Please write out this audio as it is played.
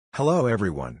Hello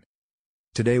everyone.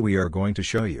 Today we are going to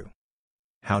show you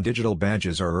how digital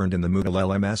badges are earned in the Moodle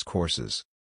LMS courses.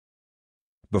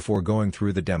 Before going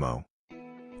through the demo,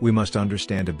 we must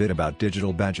understand a bit about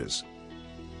digital badges.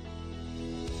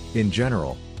 In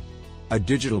general, a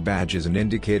digital badge is an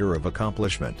indicator of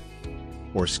accomplishment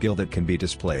or skill that can be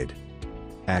displayed,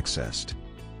 accessed,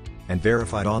 and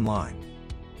verified online.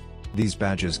 These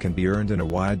badges can be earned in a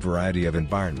wide variety of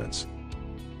environments,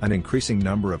 an increasing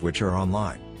number of which are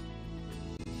online.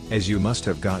 As you must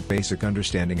have got basic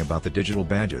understanding about the digital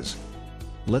badges,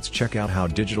 let's check out how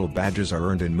digital badges are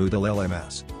earned in Moodle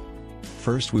LMS.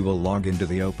 First we will log into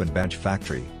the Open Badge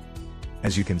Factory.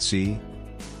 As you can see,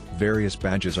 various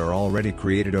badges are already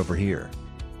created over here.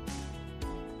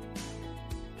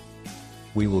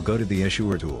 We will go to the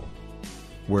Issuer tool,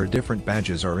 where different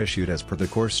badges are issued as per the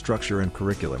course structure and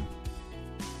curriculum.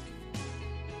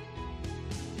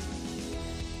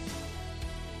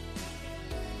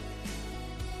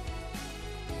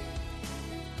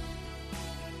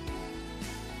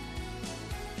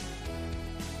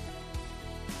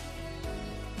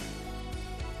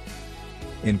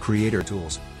 In Creator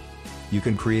Tools, you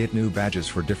can create new badges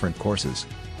for different courses.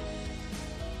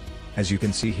 As you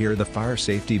can see here, the fire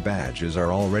safety badges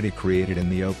are already created in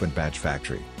the Open Badge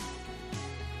Factory.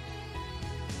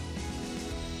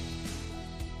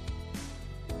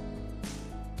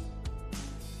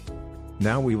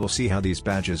 Now we will see how these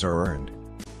badges are earned.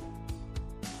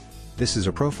 This is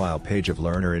a profile page of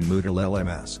learner in Moodle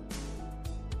LMS.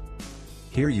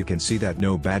 Here you can see that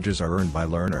no badges are earned by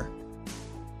learner.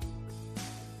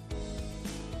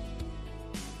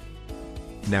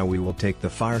 Now we will take the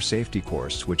fire safety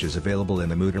course, which is available in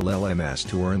the Moodle LMS,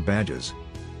 to earn badges.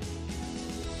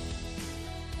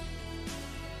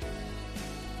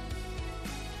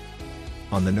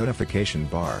 On the notification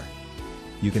bar,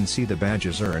 you can see the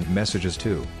badges earned messages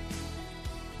too.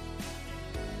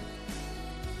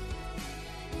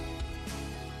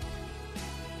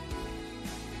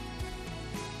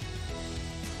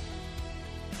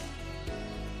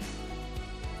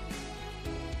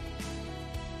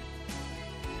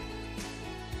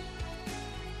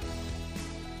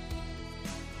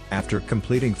 After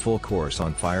completing full course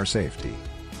on fire safety,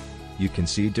 you can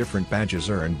see different badges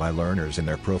earned by learners in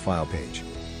their profile page.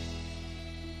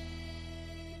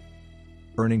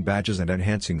 Earning badges and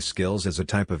enhancing skills is a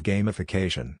type of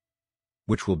gamification,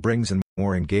 which will bring in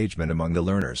more engagement among the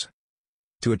learners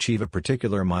to achieve a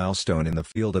particular milestone in the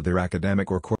field of their academic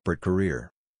or corporate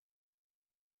career.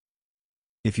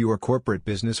 If you are corporate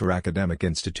business or academic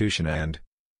institution and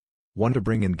want to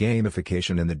bring in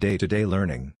gamification in the day-to-day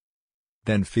learning,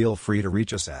 then feel free to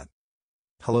reach us at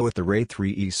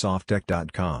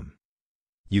hello@3esoftech.com.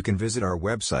 You can visit our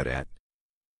website at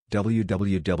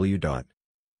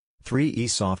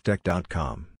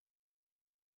www.3esoftech.com.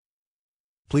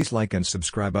 Please like and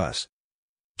subscribe us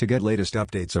to get latest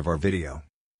updates of our video.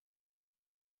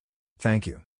 Thank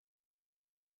you.